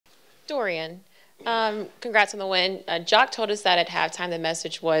Dorian, congrats on the win. Jock told us that at halftime the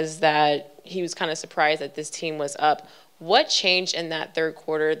message was that he was kind of surprised that this team was up. What changed in that third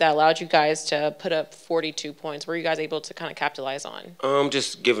quarter that allowed you guys to put up 42 points? Were you guys able to kind of capitalize on?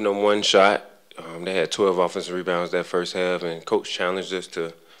 Just giving them one shot. They had 12 offensive rebounds that first half, and coach challenged us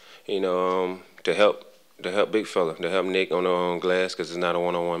to, to help big fella, to help Nick on the glass because it's not a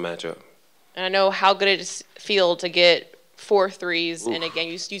one-on-one matchup. And I know how good it feel to get 4 threes, and again,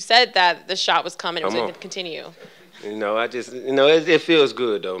 you said that the shot was coming, it was going to continue. It feels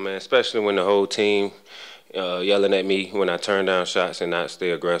good though, man, especially when the whole team yelling at me when I turn down shots and not stay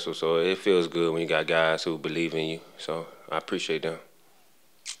aggressive. So it feels good when you got guys who believe in you. So I appreciate them.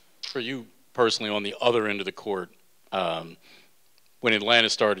 For you personally, on the other end of the court, when Atlanta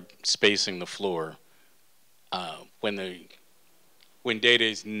started spacing the floor, when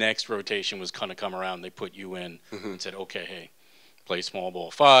Day-Day's next rotation was going to come around, they put you in and said, okay, hey, play small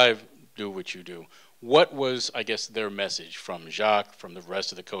ball 5, do what you do. What was, I guess, their message from Jacques, from the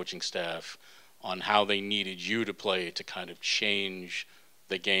rest of the coaching staff, on how they needed you to play to kind of change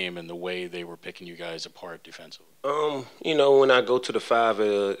the game and the way they were picking you guys apart defensively? When I go to the 5,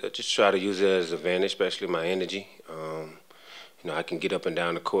 I just try to use it as an advantage, especially my energy. I can get up and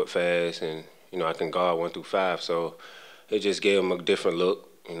down the court fast, and, I can guard 1 through 5. So it just gave them a different look.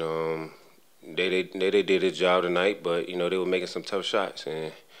 They did a job tonight, but, they were making some tough shots.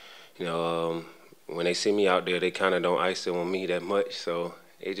 And, when they see me out there, they kind of don't ice it on me that much. So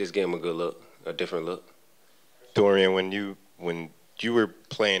it just gave them a good look, a different look. Dorian, when you were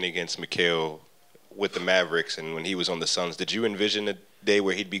playing against Mikal with the Mavericks and when he was on the Suns, did you envision a day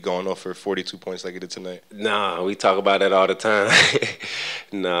where he'd be going off for 42 points like he did tonight? Nah, we talk about that all the time.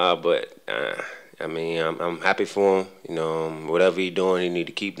 Nah, but I'm happy for him. Whatever he's doing, he need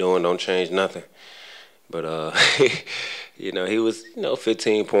to keep doing. Don't change nothing. But he was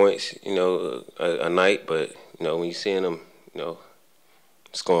 15 points, a night. But when you seeing him,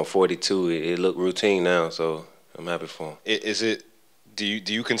 scoring 42, it looked routine now. So I'm happy for him. Do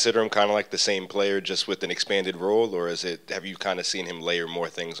you consider him kind of like the same player, just with an expanded role, or have you kind of seen him layer more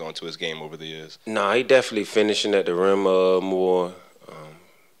things onto his game over the years? Nah, he definitely finishing at the rim more.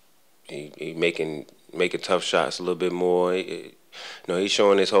 He making tough shots a little bit more. He's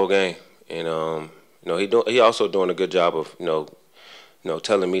showing his whole game, and he also doing a good job of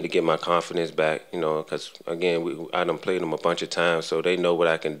telling me to get my confidence back. Because again, I done played him a bunch of times, so they know what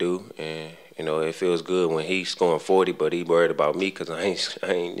I can do, and it feels good when he's scoring 40, but he worried about me because I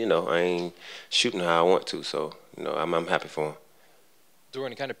ain't shooting how I want to. So I'm happy for him.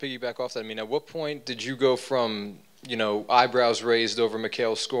 Dorian, to kind of piggyback off that, at what point did you go from eyebrows raised over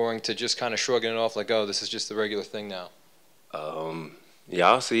Mikal's scoring to just kind of shrugging it off like, oh, this is just the regular thing now?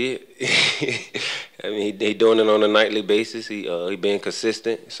 Y'all see it. He doing it on a nightly basis. He being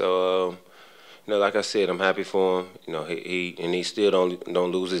consistent. So like I said, I'm happy for him. He still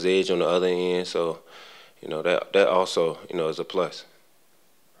don't lose his edge on the other end. So that also is a plus.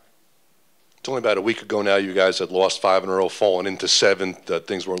 It's only about a week ago now you guys had lost 5 in a row, fallen into 7th.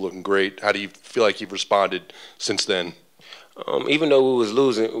 Things weren't looking great. How do you feel like you've responded since then? Even though we was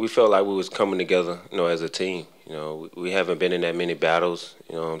losing, we felt like we was coming together, as a team. We haven't been in that many battles,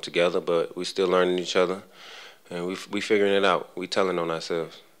 together, but we still learning each other, and we figuring it out. We telling on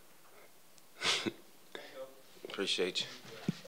ourselves. Appreciate you.